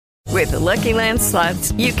With the Lucky Land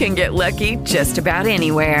Slots, you can get lucky just about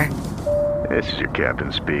anywhere. This is your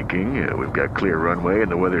captain speaking. We've got clear runway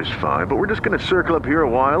and the weather's fine, but we're just going to circle up here a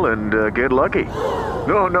while and get lucky.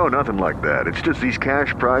 No, nothing like that. It's just these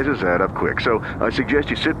cash prizes add up quick. So I suggest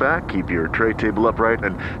you sit back, keep your tray table upright,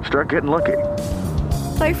 and start getting lucky.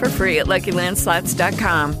 Play for free at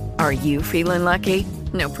LuckyLandSlots.com. Are you feeling lucky?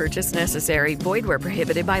 No purchase necessary. Void where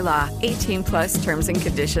prohibited by law. 18 plus terms and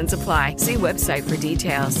conditions apply. See website for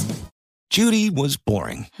details. Judy was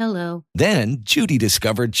boring. Hello. Then Judy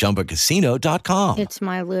discovered ChumbaCasino.com. It's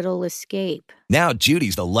my little escape. Now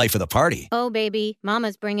Judy's the life of the party. Oh, baby,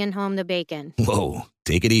 mama's bringing home the bacon. Whoa,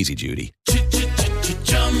 take it easy, Judy.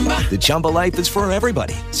 The Chumba life is for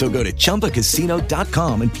everybody. So go to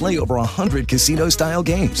ChumbaCasino.com and play over 100 casino-style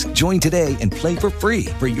games. Join today and play for free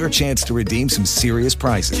for your chance to redeem some serious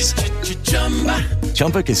prizes.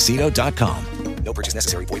 ChumbaCasino.com. No purchase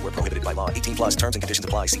necessary. Void where prohibited by law. 18 plus terms and conditions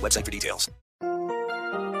apply. See website for details.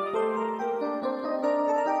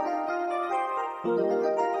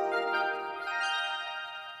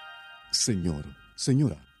 Señor,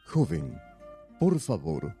 señora, joven, por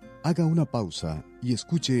favor, haga una pausa y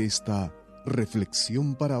escuche esta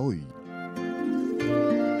reflexión para hoy.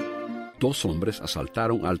 Dos hombres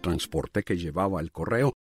asaltaron al transporte que llevaba el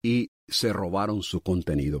correo y se robaron su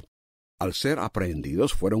contenido. Al ser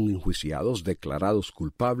aprehendidos, fueron enjuiciados, declarados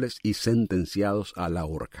culpables y sentenciados a la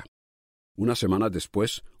horca. Unas semanas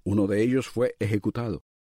después, uno de ellos fue ejecutado.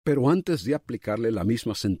 Pero antes de aplicarle la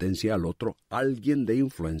misma sentencia al otro, alguien de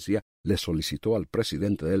influencia le solicitó al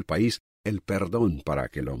presidente del país el perdón para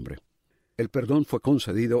aquel hombre. El perdón fue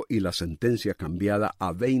concedido y la sentencia cambiada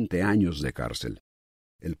a 20 años de cárcel.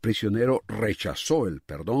 El prisionero rechazó el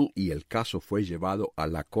perdón y el caso fue llevado a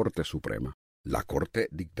la Corte Suprema. La Corte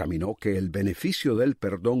dictaminó que el beneficio del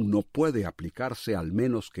perdón no puede aplicarse al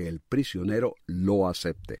menos que el prisionero lo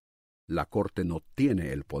acepte. La Corte no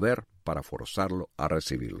tiene el poder para forzarlo a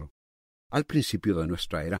recibirlo. Al principio de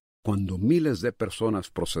nuestra era, cuando miles de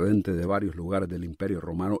personas procedentes de varios lugares del Imperio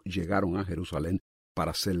Romano llegaron a Jerusalén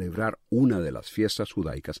para celebrar una de las fiestas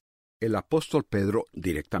judaicas, el apóstol Pedro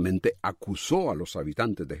directamente acusó a los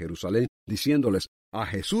habitantes de Jerusalén, diciéndoles: «A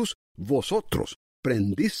Jesús vosotros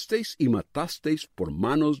prendisteis y matasteis por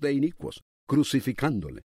manos de inicuos,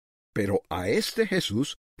 crucificándole. Pero a este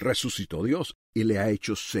Jesús resucitó Dios y le ha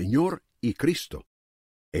hecho Señor y Cristo».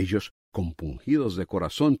 Ellos, compungidos de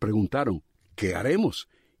corazón, preguntaron: «¿Qué haremos?».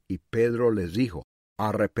 Y Pedro les dijo: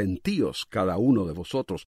 «Arrepentíos cada uno de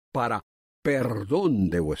vosotros para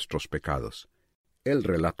perdón de vuestros pecados». El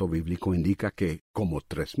relato bíblico indica que como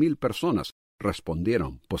 3,000 personas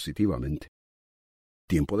respondieron positivamente.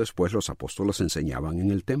 Tiempo después los apóstoles enseñaban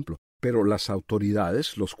en el templo, pero las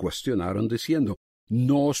autoridades los cuestionaron diciendo: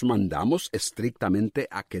 «¿No os mandamos estrictamente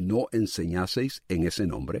a que no enseñaseis en ese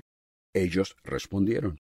nombre?». Ellos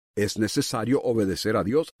respondieron: «Es necesario obedecer a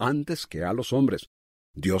Dios antes que a los hombres.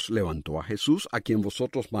 Dios levantó a Jesús, a quien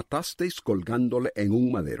vosotros matasteis colgándole en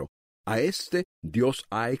un madero. A éste Dios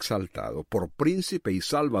ha exaltado por príncipe y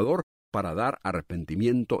salvador para dar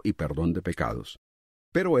arrepentimiento y perdón de pecados».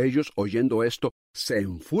 Pero ellos, oyendo esto, se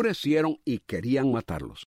enfurecieron y querían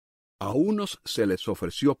matarlos. A unos se les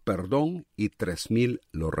ofreció perdón y 3,000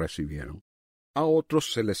 lo recibieron. A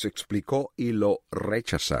otros se les explicó y lo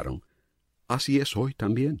rechazaron. Así es hoy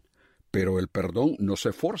también. Pero el perdón no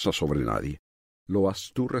se forza sobre nadie. ¿Lo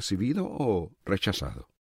has tú recibido o rechazado?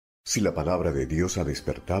 Si la palabra de Dios ha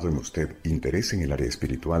despertado en usted interés en el área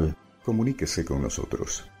espiritual, comuníquese con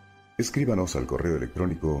nosotros. Escríbanos al correo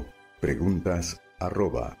electrónico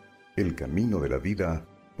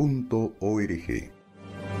preguntas@elcaminodelavida.org.